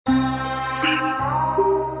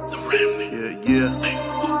Yeah.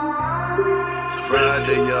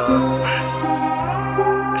 Friday, y'all.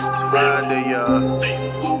 It's the Friday, y'all.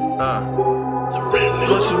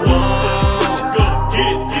 What you want,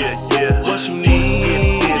 Yeah. what you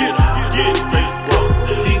need,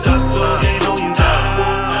 these obstacles can't hold you down.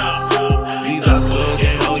 These obstacles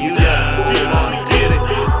can't hold you down. Get it.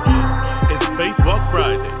 It's Faith Walk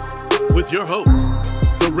Friday with your host,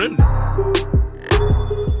 The Remnant.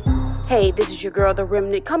 Hey, this is your girl, The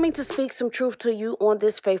Remnant, coming to speak some truth to you on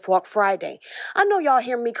this Faith Walk Friday. I know y'all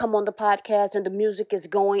hear me come on the podcast and the music is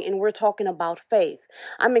going and we're talking about faith.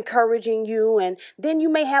 I'm encouraging you, and then you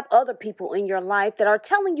may have other people in your life that are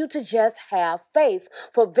telling you to just have faith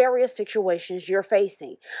for various situations you're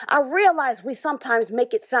facing. I realize we sometimes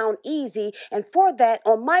make it sound easy, and for that,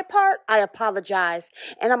 on my part, I apologize,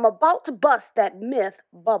 and I'm about to bust that myth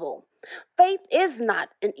bubble. Faith is not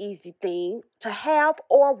an easy thing to have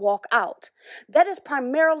or walk out. That is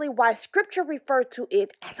primarily why Scripture refers to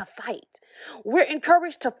it as a fight. We're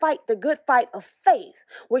encouraged to fight the good fight of faith,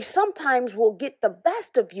 which sometimes will get the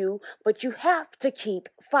best of you, but you have to keep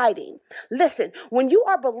fighting. Listen, when you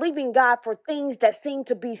are believing God for things that seem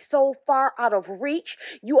to be so far out of reach,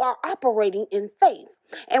 you are operating in faith.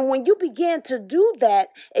 And when you begin to do that,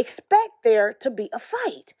 expect there to be a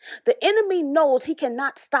fight. The enemy knows he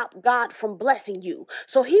cannot stop God from blessing you,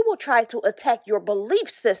 so he will try to attack your belief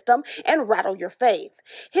system and rattle your faith.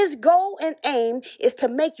 His goal and aim is to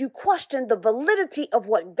make you question the validity of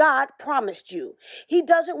what God promised you. He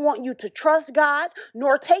doesn't want you to trust God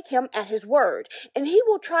nor take him at his word, and he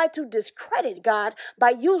will try to discredit God by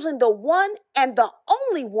using the one and the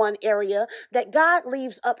only one area that God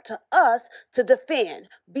leaves up to us to defend,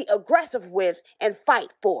 be aggressive with, and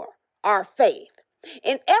fight for: our faith.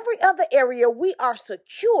 In every other area, we are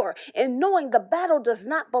secure in knowing the battle does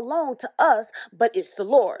not belong to us, but it's the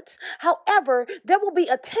Lord's. However, there will be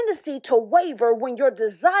a tendency to waver when your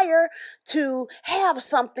desire to have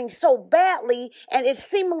something so badly and it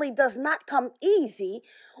seemingly does not come easy.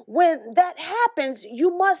 When that happens,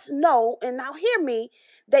 you must know, and now hear me,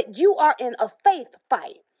 that you are in a faith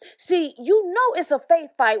fight. See, you know it's a faith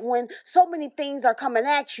fight when so many things are coming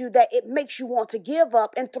at you that it makes you want to give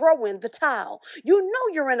up and throw in the towel. You know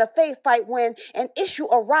you're in a faith fight when an issue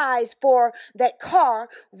arises for that car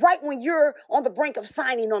right when you're on the brink of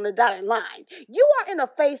signing on the dotted line. You are in a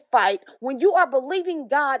faith fight when you are believing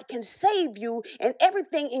God can save you and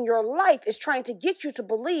everything in your life is trying to get you to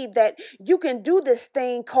believe that you can do this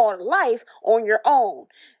thing called life on your own.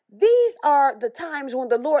 These are the times when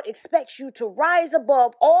the Lord expects you to rise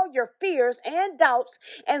above all your fears and doubts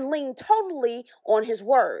and lean totally on his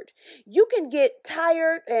word. You can get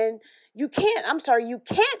tired and you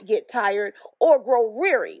can't get tired or grow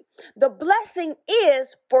weary. The blessing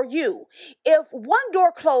is for you. If one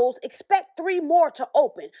door closed, expect 3 more to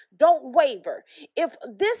open. Don't waver. If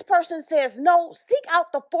this person says no, seek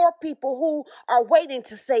out the 4 people who are waiting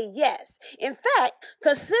to say yes. In fact,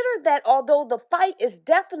 consider that although the fight is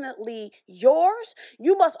definitely yours,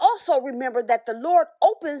 you must also remember that the Lord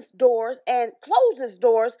opens doors and closes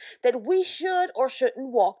doors that we should or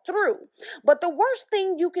shouldn't walk through. But the worst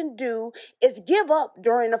thing you can do is give up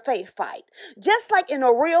during a faith fight. Just like in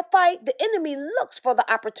a real fight, the enemy looks for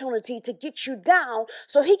the opportunity to get you down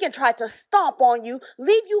so he can try to stomp on you,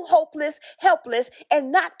 leave you hopeless, helpless,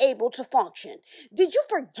 and not able to function. Did you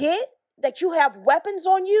forget that you have weapons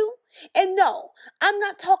on you? And no, I'm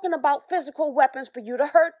not talking about physical weapons for you to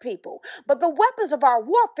hurt people, but the weapons of our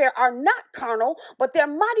warfare are not carnal, but they're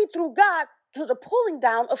mighty through God to the pulling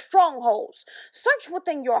down of strongholds. Search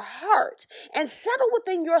within your heart and settle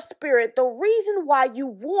within your spirit the reason why you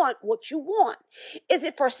want what you want. Is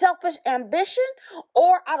it for selfish ambition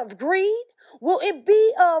or out of greed? Will it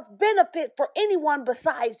be of benefit for anyone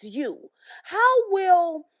besides you? How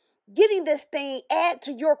will getting this thing add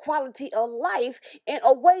to your quality of life in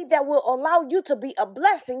a way that will allow you to be a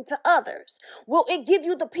blessing to others? Will it give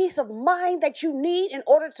you the peace of mind that you need in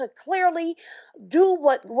order to clearly do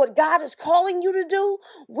what God is calling you to do?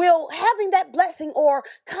 Will having that blessing or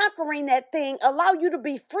conquering that thing allow you to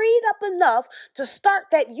be freed up enough to start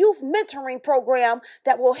that youth mentoring program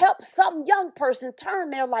that will help some young person turn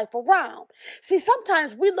their life around? See,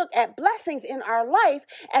 sometimes we look at blessings in our life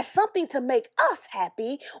as something to make us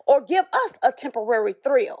happy or give us a temporary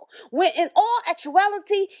thrill, when in all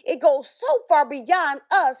actuality, it goes so far beyond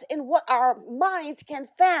us in what our minds can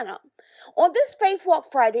fathom. On this Faith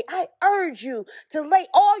Walk Friday, I urge you to lay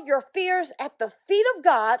all your fears at the feet of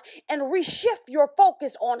God and reshift your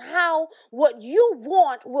focus on how what you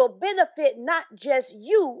want will benefit not just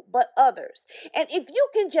you, but others. And if you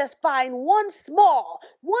can just find one small,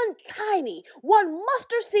 one tiny, one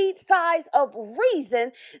mustard seed size of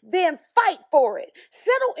reason, then fight for it.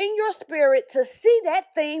 Settle in your spirit to see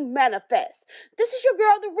that thing manifest. This is your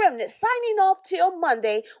girl, The Remnant, signing off till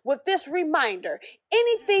Monday with this reminder.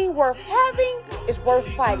 Anything worth having is worth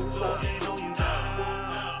fighting for.